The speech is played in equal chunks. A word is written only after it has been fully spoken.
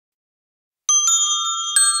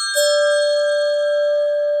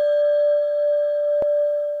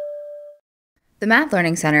The Math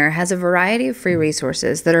Learning Center has a variety of free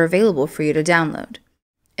resources that are available for you to download.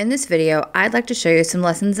 In this video, I'd like to show you some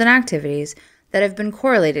lessons and activities that have been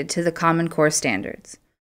correlated to the Common Core standards.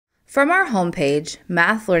 From our homepage,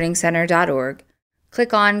 mathlearningcenter.org,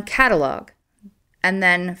 click on Catalog, and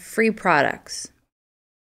then Free Products.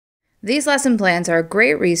 These lesson plans are a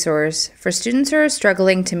great resource for students who are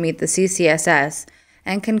struggling to meet the CCSS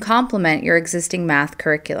and can complement your existing math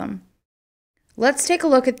curriculum. Let's take a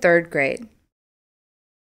look at 3rd grade.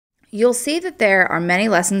 You'll see that there are many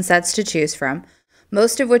lesson sets to choose from,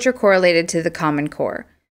 most of which are correlated to the Common Core.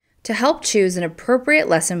 To help choose an appropriate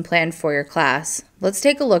lesson plan for your class, let's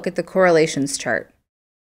take a look at the correlations chart.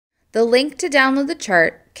 The link to download the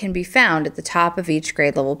chart can be found at the top of each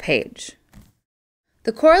grade level page.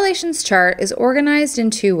 The correlations chart is organized in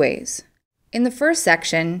 2 ways. In the first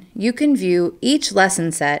section, you can view each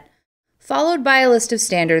lesson set, followed by a list of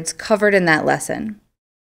standards covered in that lesson.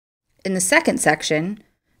 In the second section,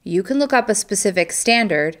 you can look up a specific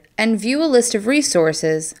standard and view a list of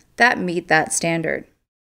resources that meet that standard.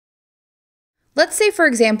 Let's say, for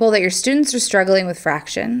example, that your students are struggling with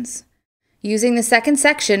fractions. Using the second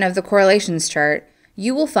section of the correlations chart,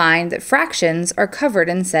 you will find that fractions are covered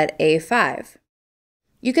in set A5.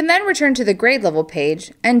 You can then return to the grade level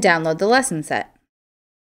page and download the lesson set.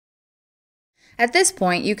 At this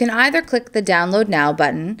point, you can either click the Download Now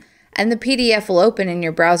button and the PDF will open in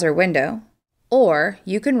your browser window, or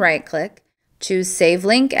you can right-click, choose Save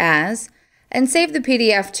Link As, and save the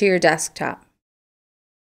PDF to your desktop.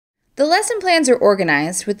 The lesson plans are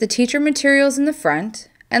organized with the teacher materials in the front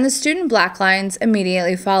and the student black lines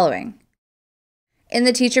immediately following. In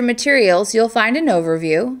the teacher materials, you'll find an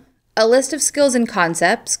overview, a list of skills and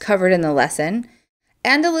concepts covered in the lesson,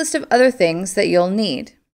 and a list of other things that you'll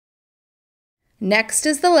need. Next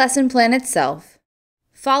is the lesson plan itself,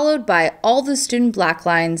 followed by all the student black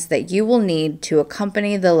lines that you will need to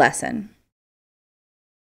accompany the lesson.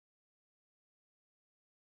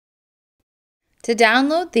 To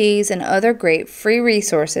download these and other great free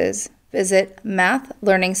resources, visit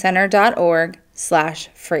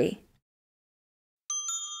mathlearningcenter.org/free.